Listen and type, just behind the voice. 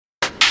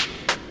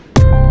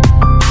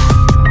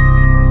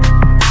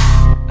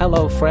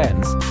Hello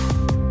friends!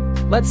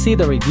 Let's see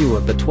the review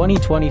of the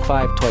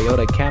 2025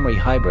 Toyota Camry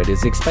Hybrid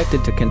is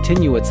expected to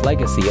continue its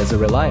legacy as a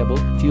reliable,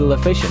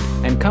 fuel-efficient,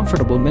 and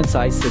comfortable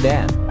midsize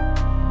sedan.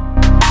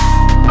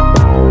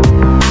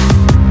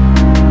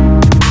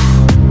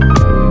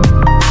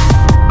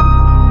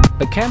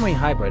 The Camry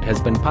Hybrid has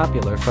been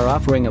popular for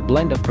offering a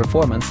blend of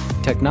performance,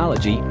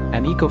 technology,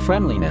 and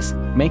eco-friendliness,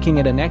 making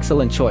it an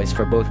excellent choice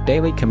for both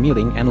daily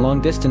commuting and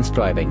long-distance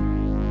driving.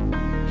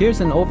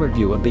 Here's an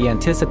overview of the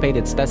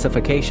anticipated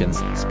specifications,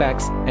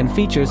 specs, and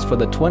features for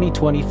the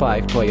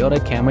 2025 Toyota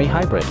Camry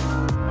Hybrid.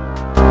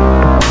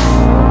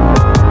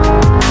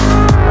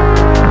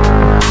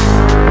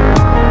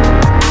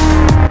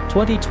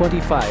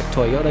 (2025)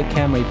 Toyota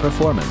Camry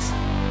Performance.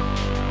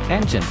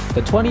 Engine.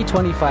 The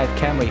 2025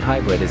 Camry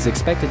Hybrid is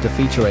expected to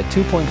feature a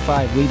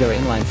 2.5-liter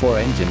inline-four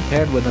engine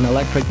paired with an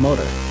electric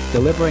motor,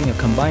 delivering a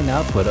combined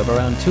output of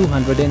around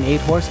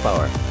 208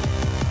 horsepower.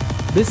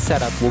 This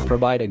setup will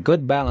provide a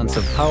good balance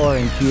of power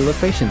and fuel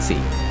efficiency.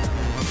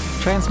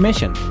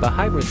 Transmission. The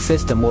hybrid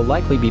system will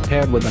likely be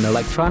paired with an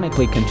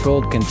electronically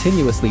controlled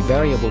continuously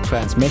variable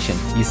transmission,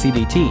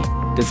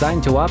 e-CVT,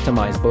 designed to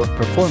optimize both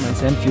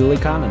performance and fuel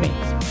economy.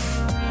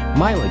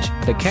 Mileage.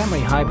 The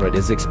Camry Hybrid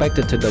is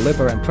expected to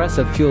deliver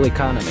impressive fuel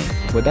economy,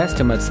 with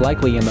estimates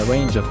likely in the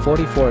range of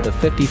 44 to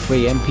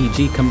 53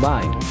 mpg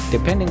combined,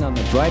 depending on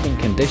the driving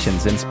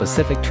conditions and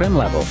specific trim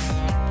level.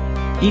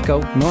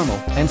 Eco, Normal,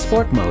 and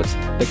Sport modes.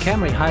 The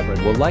Camry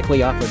Hybrid will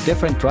likely offer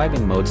different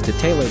driving modes to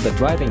tailor the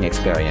driving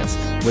experience,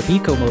 with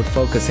Eco mode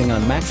focusing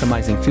on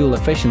maximizing fuel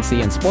efficiency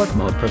and Sport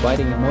mode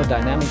providing a more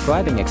dynamic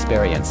driving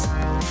experience.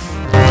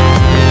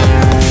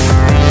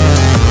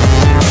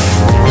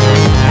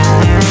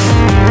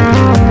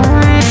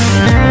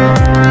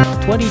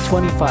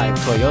 (2025)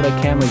 Toyota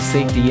Camry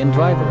Safety and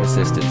Driver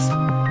Assistance.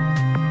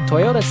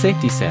 Toyota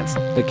Safety Sense.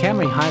 The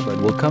Camry Hybrid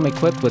will come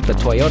equipped with the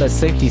Toyota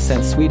Safety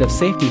Sense suite of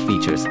safety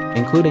features,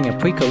 including a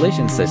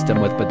pre-collision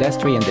system with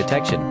pedestrian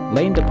detection,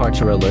 lane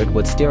departure alert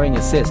with steering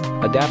assist,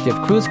 adaptive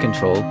cruise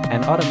control,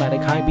 and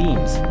automatic high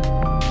beams.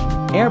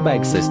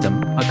 Airbag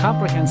System. A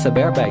comprehensive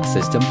airbag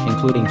system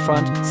including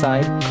front,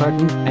 side,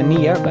 curtain, and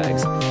knee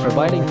airbags,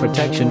 providing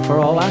protection for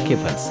all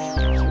occupants.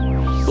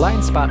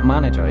 Blind spot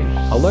monitoring.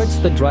 Alerts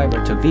the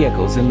driver to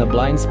vehicles in the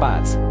blind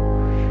spots.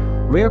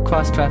 Rear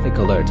cross-traffic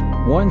alert.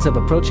 Warns of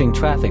approaching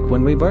traffic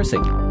when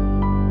reversing.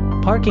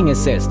 Parking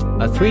assist.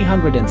 A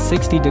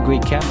 360-degree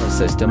camera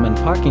system and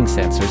parking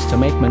sensors to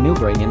make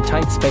maneuvering in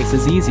tight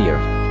spaces easier.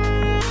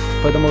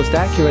 For the most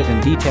accurate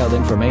and detailed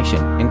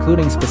information,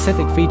 including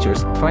specific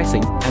features,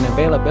 pricing, and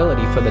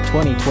availability for the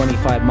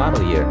 2025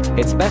 model year,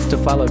 it's best to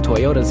follow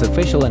Toyota's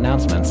official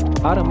announcements,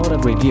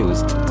 automotive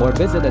reviews, or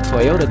visit a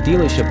Toyota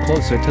dealership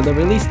closer to the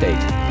release date.